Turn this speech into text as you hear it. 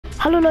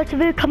Hallo Leute,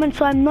 willkommen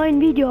zu einem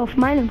neuen Video auf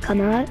meinem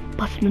Kanal,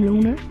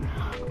 Melone.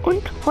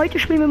 Und heute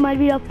spielen wir mal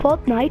wieder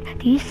Fortnite,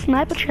 die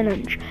Sniper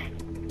Challenge.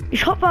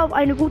 Ich hoffe auf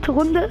eine gute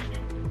Runde.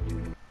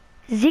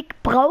 Sieg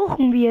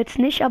brauchen wir jetzt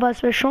nicht, aber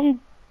es wäre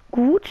schon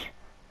gut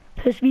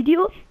fürs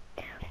Video.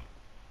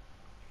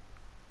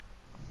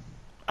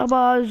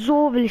 Aber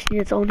so will ich ihn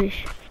jetzt auch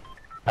nicht.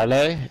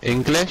 Hello,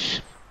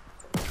 English?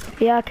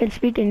 Yeah, I can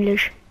speak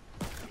English.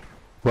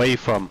 Where are you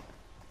from?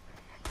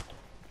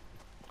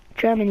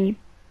 Germany.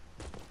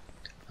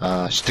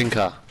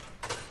 Stinker.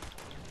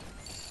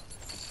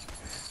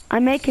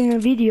 I'm making a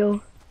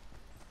video.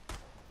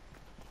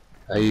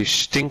 Are you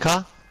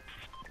stinker?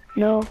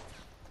 No.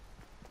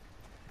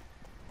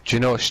 Do you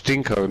know what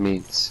stinker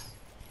means?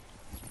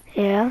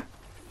 Yeah.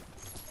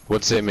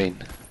 What does it mean?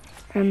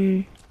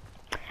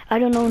 I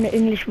don't know the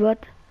English word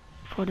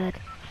for that.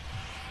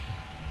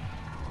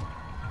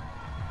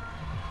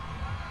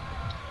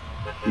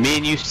 Me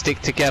and you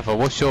stick together.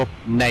 What's your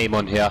name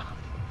on here?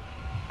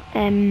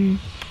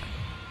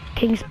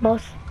 King's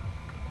Boss.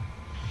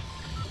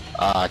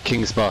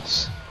 King's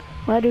Boss.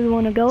 Where do you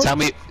want to go?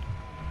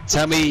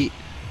 Tell me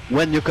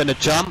when you're gonna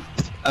jump,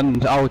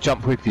 and I'll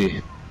jump with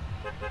you.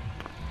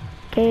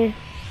 Okay.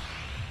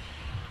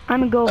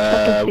 I'm gonna go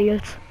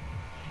Battlefields.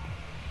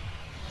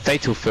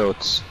 Fatal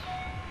Fields.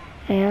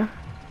 Yeah.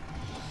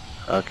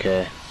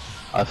 Okay.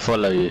 I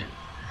follow you.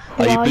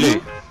 Who are you are blue?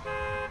 you?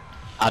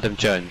 Adam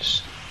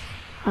Jones.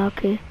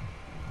 Okay.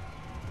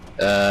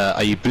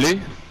 Are you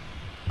blue?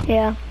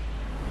 Yeah.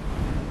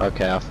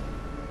 Okay, I'll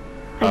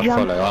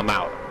follow. I'm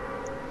out.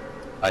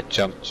 I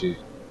jumped you.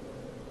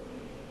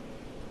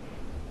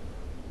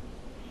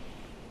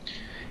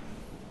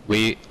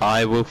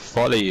 I will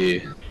follow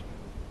you.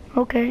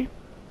 Okay.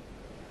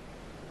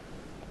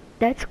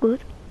 That's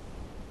good.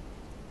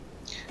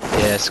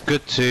 Yeah, it's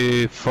good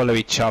to follow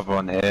each other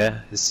on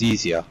here. It's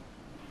easier.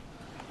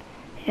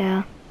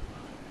 Yeah.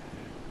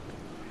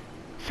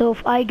 So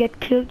if I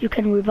get killed, you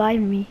can revive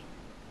me.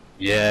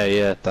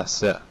 Yeah,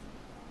 that's it.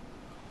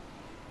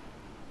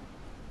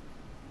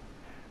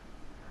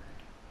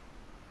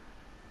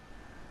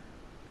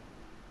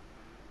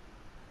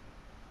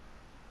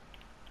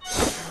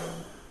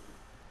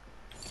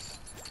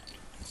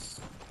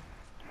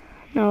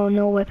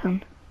 No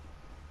weapon.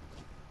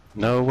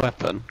 No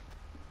weapon?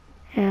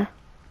 Yeah.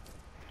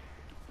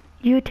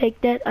 You take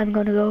that, I'm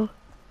gonna go.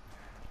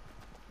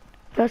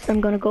 First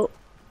I'm gonna go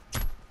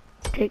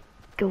take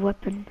a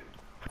weapon.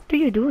 What are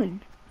you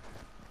doing?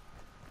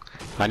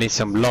 I need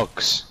some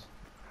logs.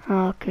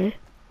 Okay.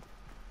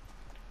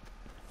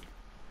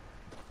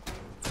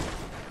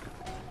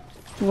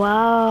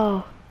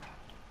 Wow.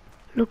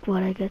 Look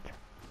what I get.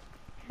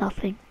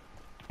 Nothing.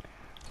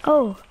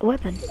 Oh, a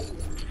weapon.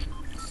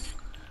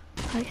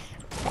 Nice.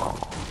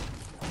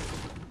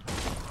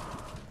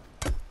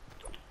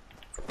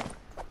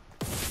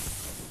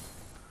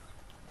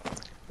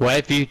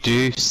 Whatever you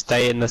do,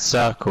 stay in the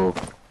circle.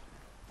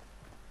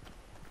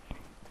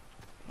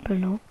 I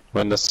don't know.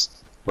 When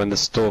the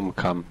storm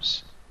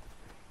comes.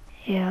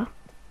 Yeah.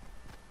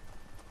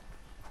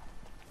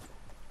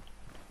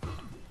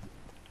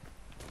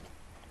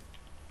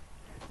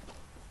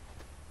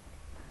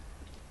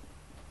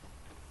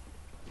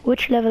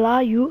 Which level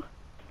are you?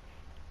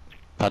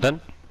 Pardon?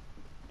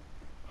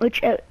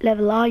 Which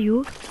level are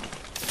you?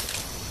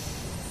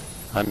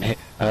 I'm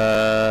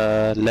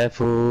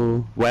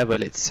level. Where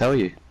will it tell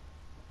you?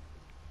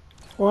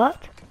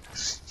 What?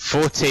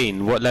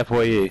 14. What level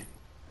are you?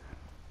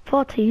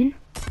 14?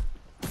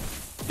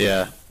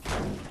 Yeah.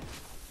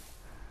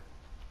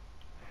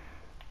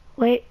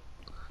 Wait.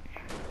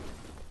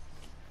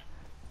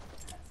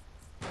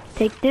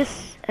 Take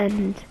this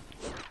and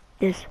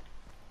this.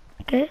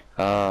 Okay?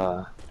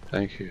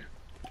 Thank you.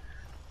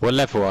 What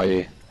level are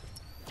you?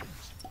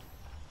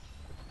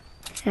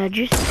 Yeah,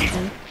 just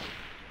chill.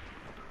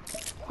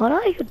 What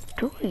are you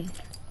doing?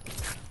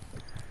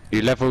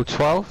 You level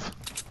 12?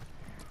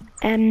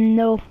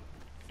 No.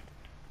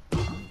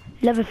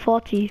 Level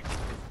 40.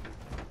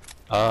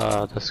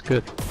 That's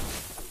good.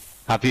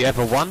 Have you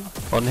ever won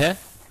on here?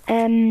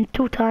 2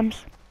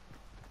 times.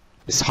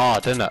 It's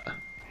hard, isn't it?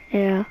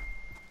 Yeah.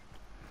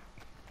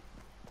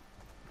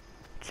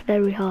 It's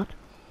very hard.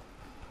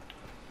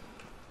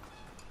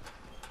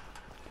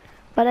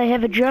 But I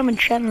have a German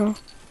channel.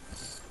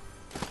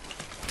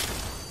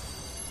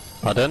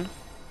 Pardon?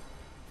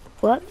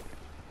 What?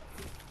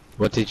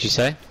 What did you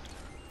say?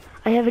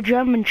 I have a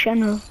German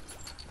channel.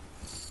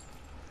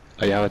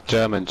 Oh, you have a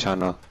German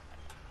channel.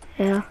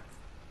 Yeah.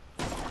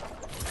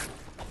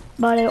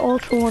 But I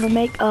also want to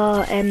make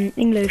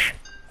English.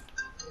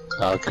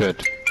 Oh,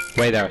 good.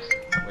 Wait there.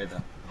 Wait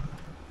there.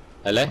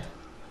 Hello?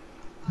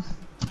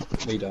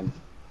 What are you doing?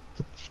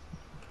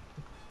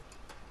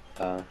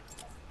 I'm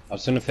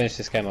just gonna finish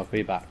this game. I'll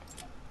be back.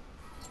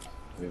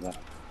 I'll be back.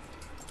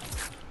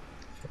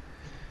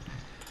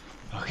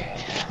 Okay.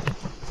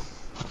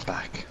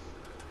 Back.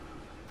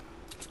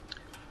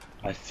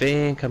 I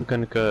think I'm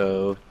gonna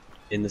go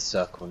in the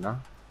circle now.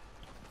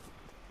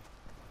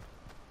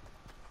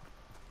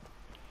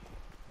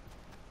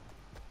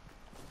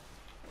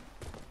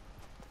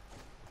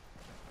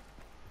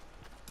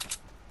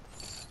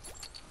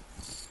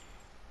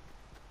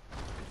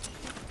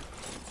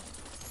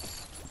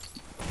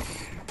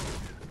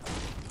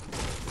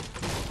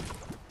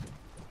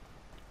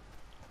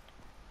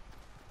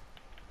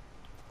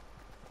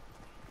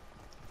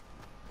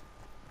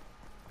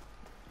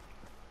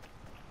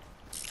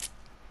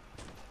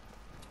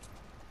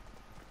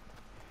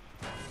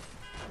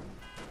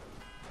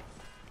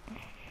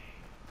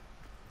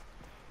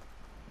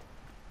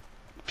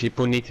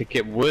 People need to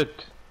get wood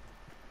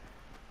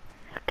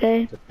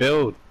Okay. to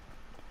build.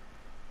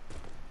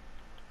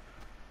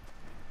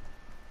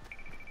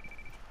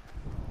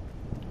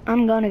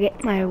 I'm gonna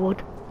get my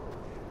wood.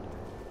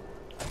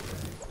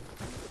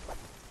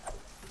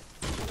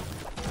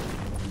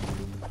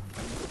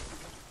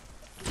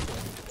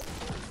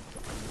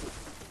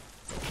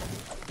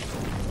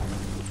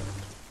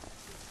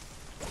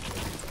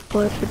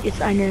 Oh, es wird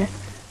jetzt eine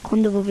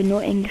Runde, wo wir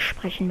nur Englisch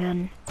sprechen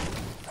werden.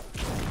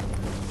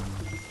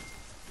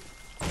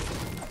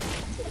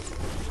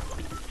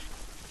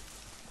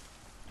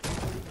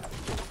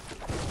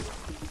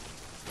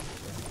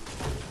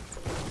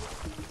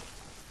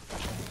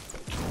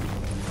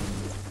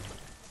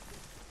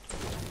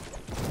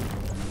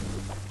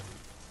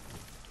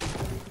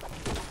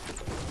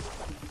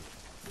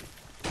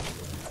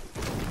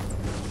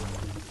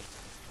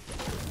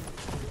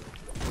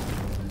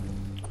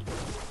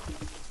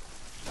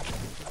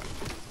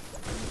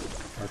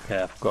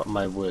 Okay, I've got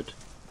my wood.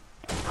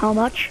 How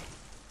much?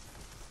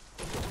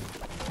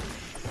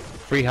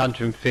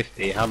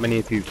 350. How many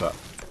have you got?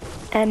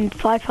 And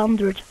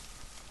 500.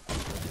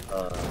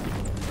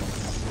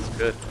 That's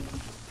good.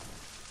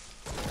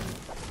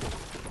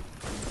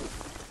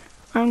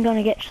 I'm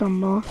gonna get some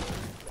more.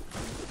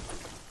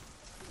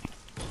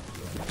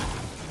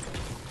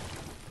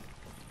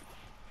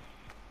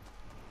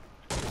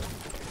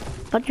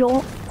 But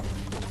you're...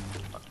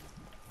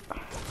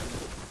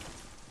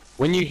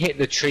 When you hit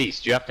the trees,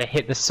 do you have to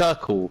hit the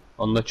circle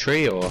on the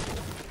tree or?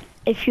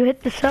 If you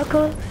hit the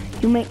circle,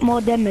 you make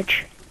more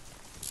damage.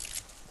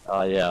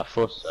 Oh yeah, I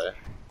thought so.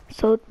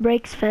 So it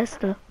breaks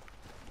faster.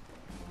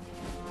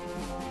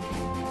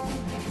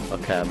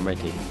 Okay, I'm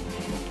ready.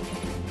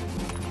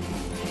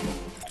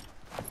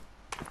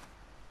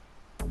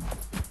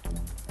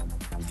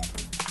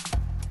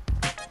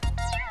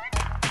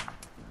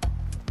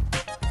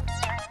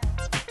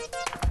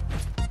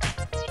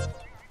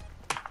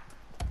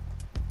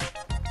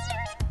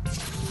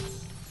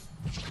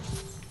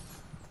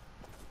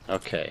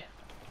 Okay,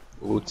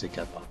 all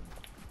together.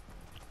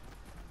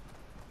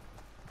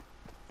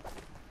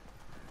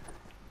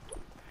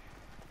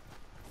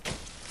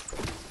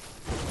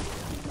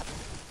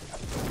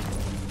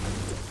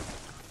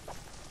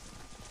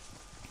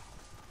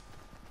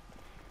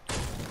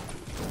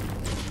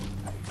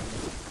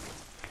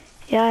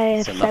 Yeah, I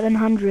have So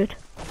 700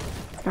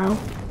 now.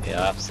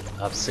 Yeah,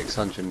 I have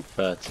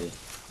 630.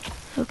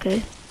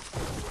 Okay.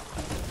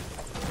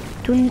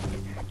 Do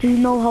you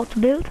know how to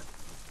build?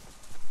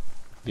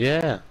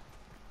 Yeah.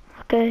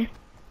 Okay.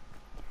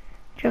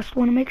 Just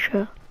want to make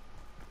sure.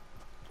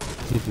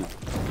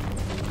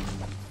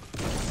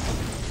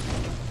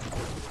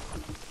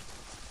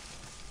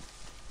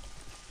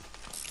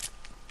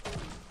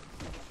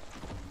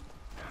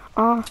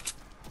 Ah,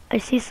 I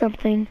see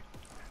something.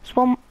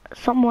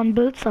 Someone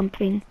built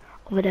something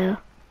over there.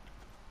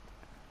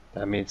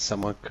 That means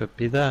someone could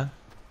be there.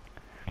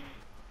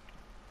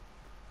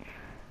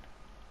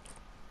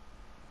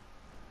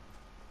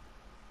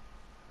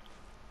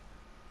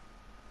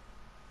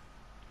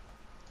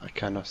 I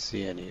cannot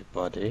see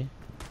anybody.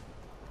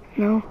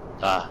 No.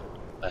 Ah,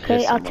 I hear Okay,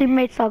 our someone.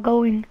 teammates are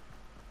going.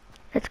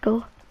 Let's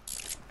go.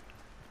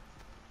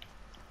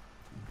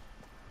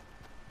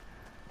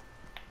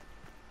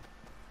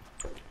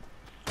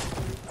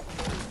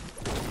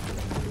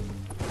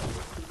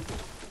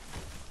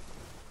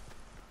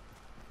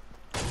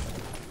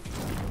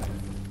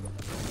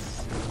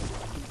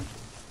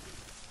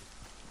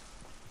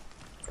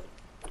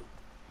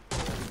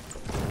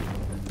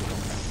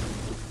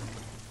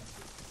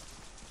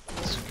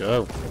 Let's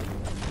go.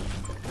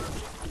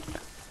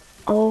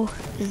 Oh,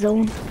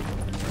 zone.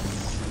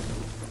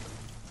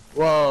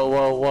 Whoa,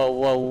 whoa, whoa,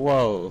 whoa,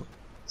 whoa.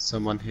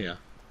 Someone here.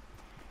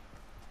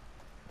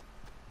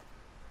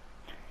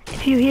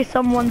 If you hear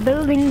someone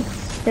building,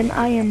 then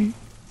I am.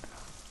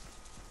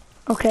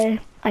 Okay,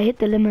 I hit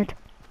the limit.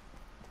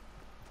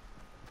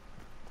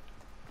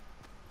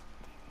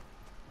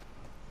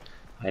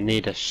 I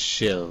need a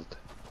shield.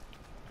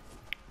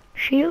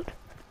 Shield?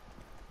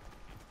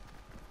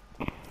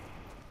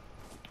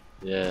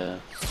 Yeah.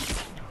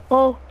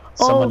 Oh,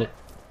 Someone, oh.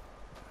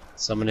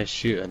 someone is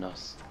shooting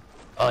us.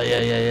 Oh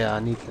yeah. I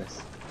need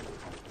this.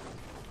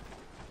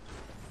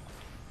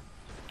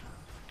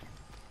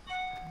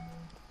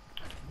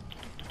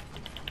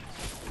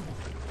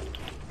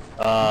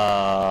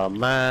 Ah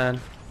man.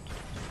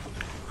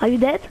 Are you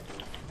dead?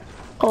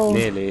 Oh,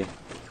 Nearly.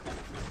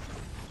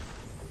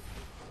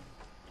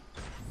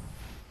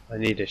 I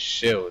need a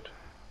shield.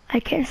 I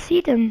can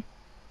see them.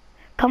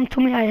 Come to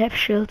me, I have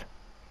shield.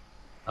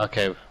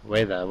 Okay,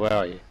 wait there. Where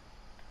are you?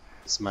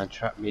 This man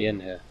trapped me in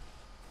here.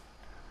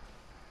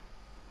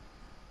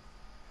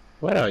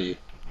 Where are you?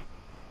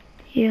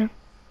 Here.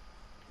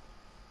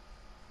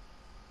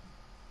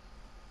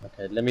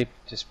 Okay, let me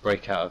just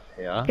break out of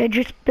here. They're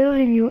just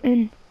building you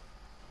in.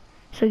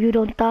 So you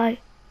don't die.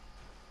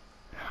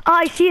 Ah,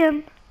 I see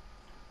him.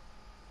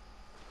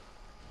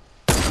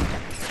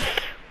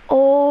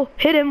 Oh,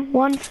 hit him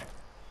once.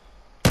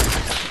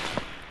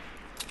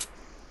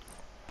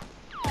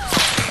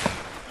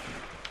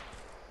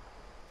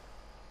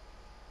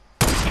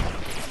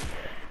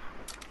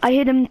 I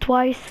hit him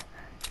twice.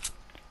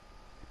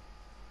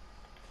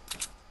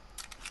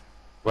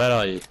 Where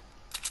are you?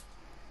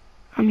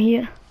 I'm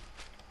here.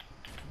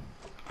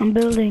 I'm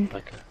building.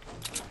 Okay.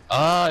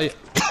 Ah.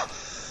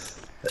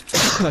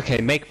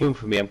 Okay, make room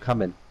for me. I'm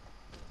coming.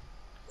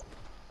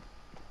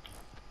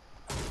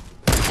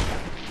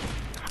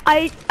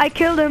 I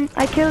killed him.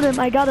 I killed him.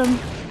 I got him.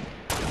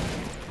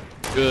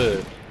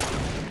 Good.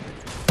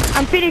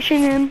 I'm finishing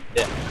him.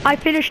 Yeah. I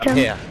finished him.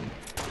 Here.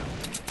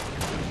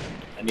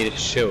 I need a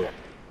shield.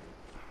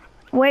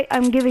 Wait,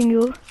 I'm giving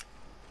you.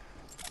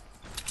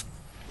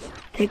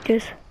 Take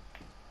this.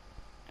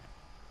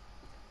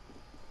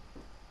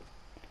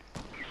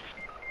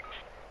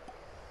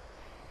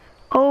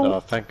 Oh,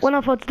 Thanks. one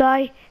of us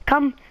die.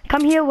 Come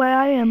here where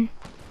I am.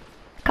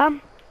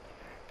 Come.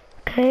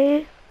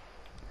 Okay.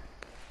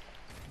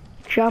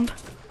 Jump.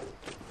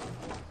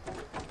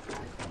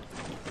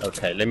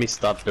 Okay, let me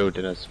start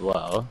building as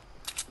well.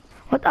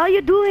 What are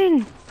you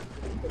doing?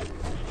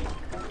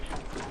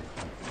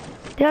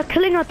 They are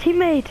killing our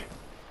teammate.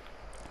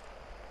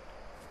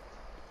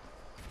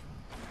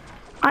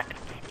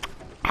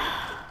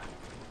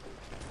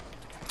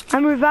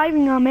 I'm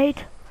reviving our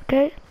mate,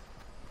 okay?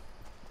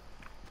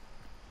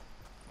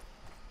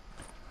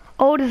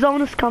 Oh, the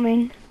zone is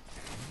coming.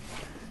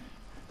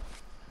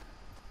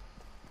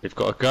 We've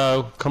got to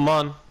go. Come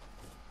on.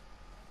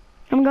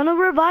 I'm gonna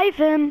revive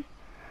him.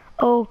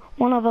 Oh,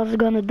 one of us is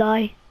gonna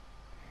die.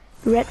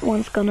 The red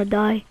one's gonna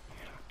die.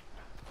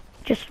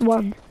 Just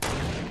one.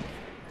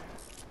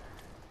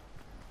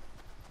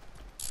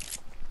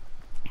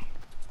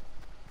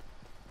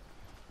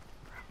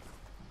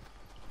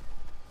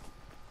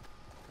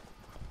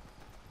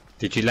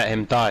 Did you let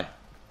him die?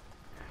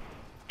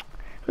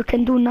 We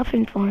can do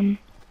nothing for him.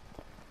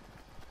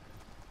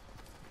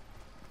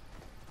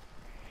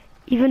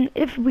 Even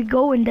if we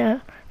go in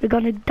there, we're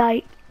gonna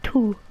die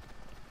too.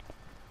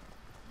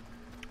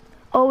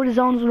 Oh, the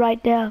zone's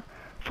right there.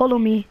 Follow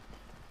me.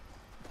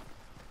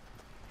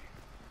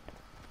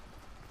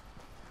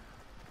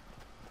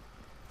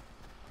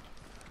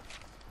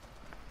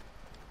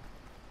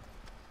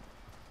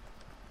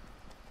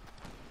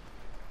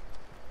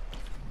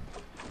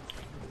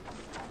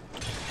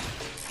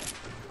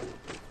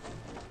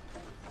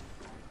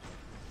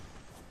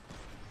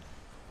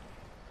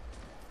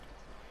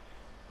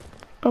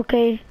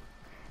 Okay,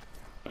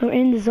 we're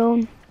in the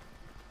zone.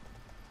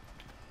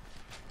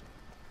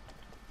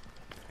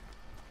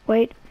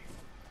 Wait,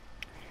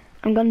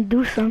 I'm gonna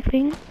do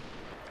something.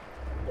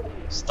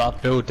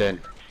 Start building.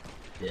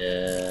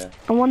 Yeah.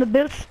 I want to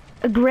build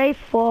a grave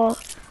for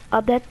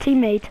our dead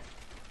teammate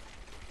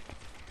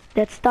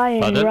that's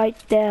dying. Pardon? Right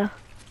there.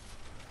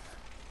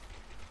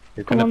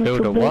 You're gonna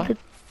build a what?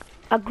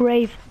 A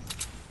grave.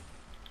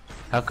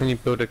 How can you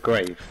build a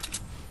grave?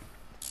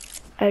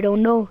 I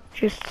don't know,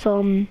 just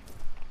some...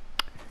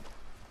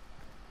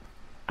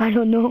 I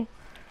don't know.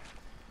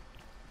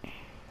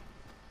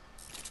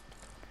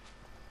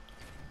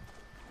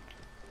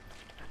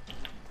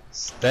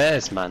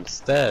 Stairs, man,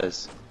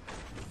 stairs.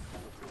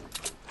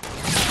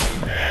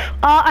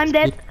 Oh, I'm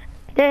dead.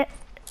 They're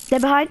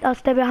behind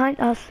us, they're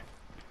behind us.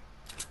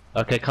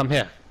 Okay, come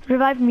here.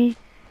 Revive me.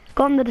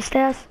 Go under the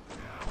stairs.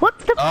 What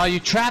the... Oh, you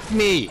trapped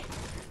me!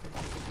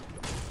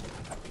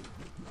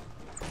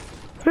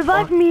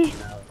 Revive me.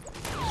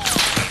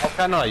 How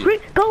can I?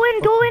 Go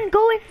in, go in,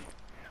 go in.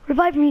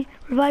 Revive me,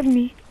 revive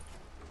me.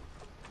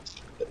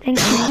 Thank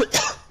you.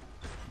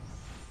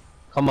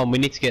 Come on, we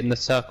need to get in the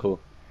circle.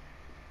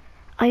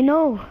 I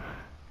know.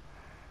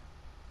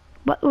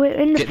 But we're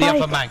in the Get fight.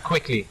 the other man,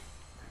 quickly.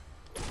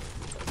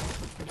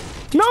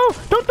 No,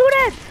 don't do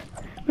that.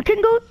 We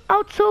can go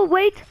out, so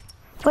wait.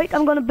 Wait,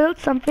 I'm gonna build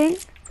something.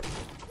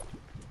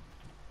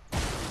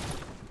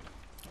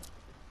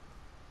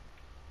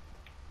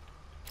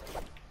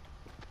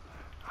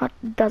 That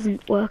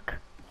doesn't work.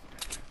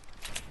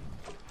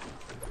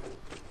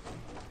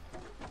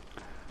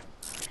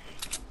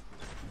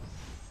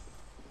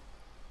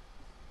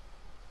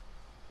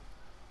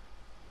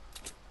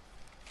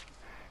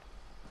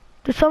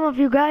 Do some of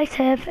you guys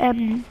have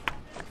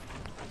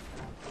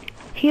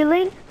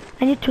healing?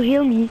 I need to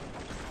heal me.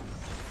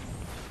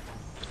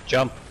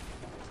 Jump.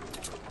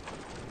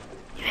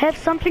 You have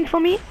something for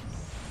me?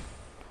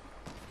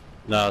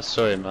 No,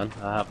 sorry man,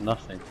 I have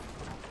nothing.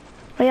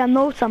 Oh yeah,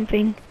 know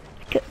something.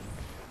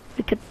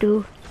 We could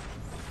do.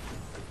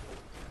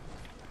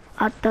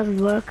 That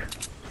doesn't work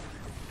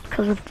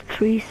because of the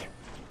trees.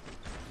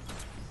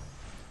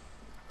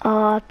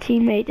 Our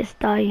teammate is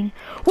dying.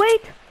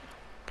 Wait!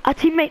 Our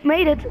teammate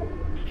made it.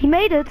 He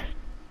made it.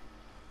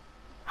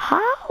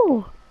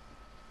 How?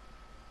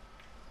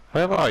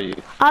 Where are you?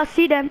 I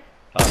see them.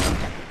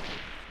 Oh.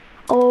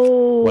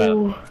 Oh,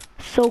 Well.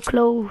 so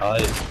close. Our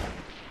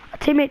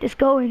teammate is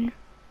going.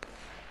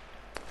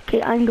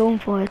 Okay, I'm going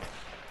for it.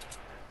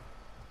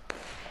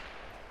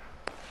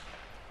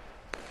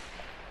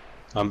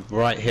 I'm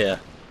right here.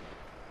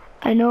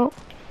 I know.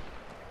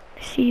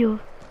 I see you.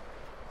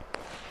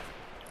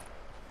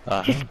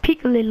 Just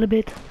peek a little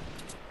bit.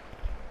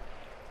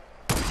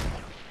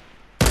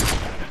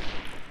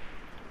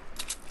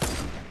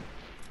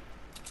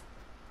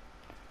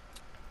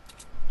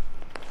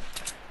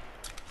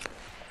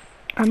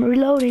 I'm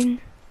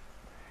reloading.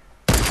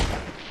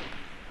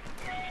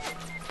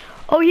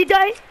 Oh, he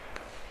died.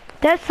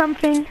 There's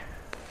something.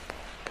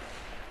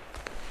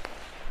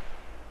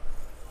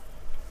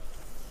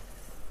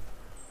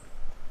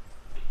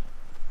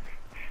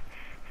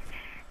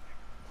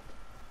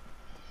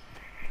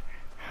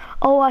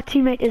 Oh, our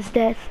teammate is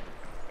dead.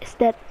 Is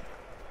dead.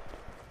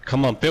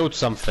 Come on, build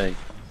something.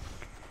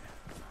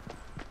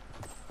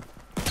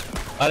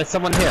 Oh, there's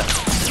someone here.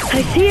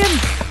 I see him.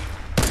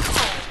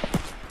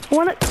 I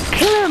wanna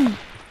kill him.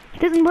 It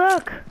doesn't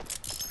work.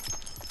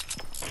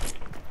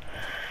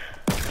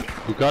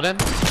 You got him?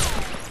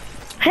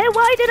 Hey,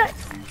 why did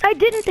I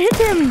didn't hit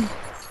him.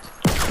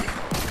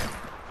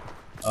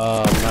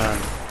 Oh man.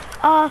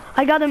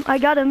 I got him. I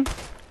got him.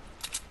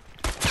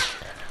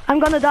 I'm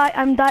gonna die.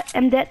 I'm dead.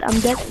 I'm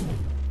dead.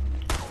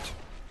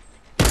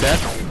 Dead?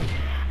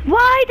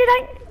 Why did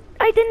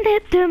I didn't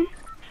hit him.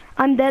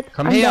 I'm dead.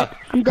 Come I'm here. Dead.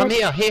 I'm Come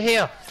dead.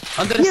 here.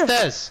 Under the Here.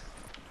 stairs.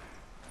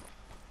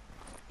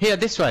 Here,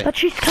 this way. But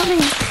she's coming.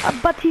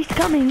 But he's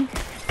coming.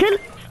 Kill.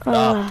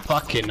 Oh,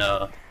 fucking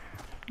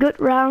Good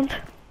round.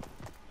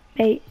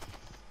 Hey.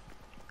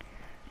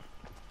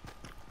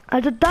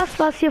 Also das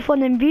war's hier von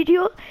dem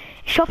Video.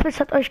 Ich hoffe,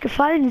 es hat euch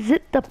gefallen.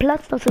 7.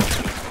 Platz, das ist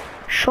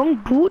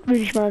schon gut,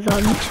 würde ich mal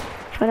sagen.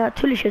 Ich meine,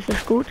 natürlich ist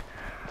es gut.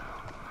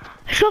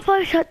 Ich hoffe,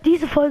 euch hat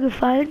diese Folge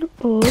gefallen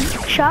und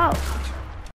ciao.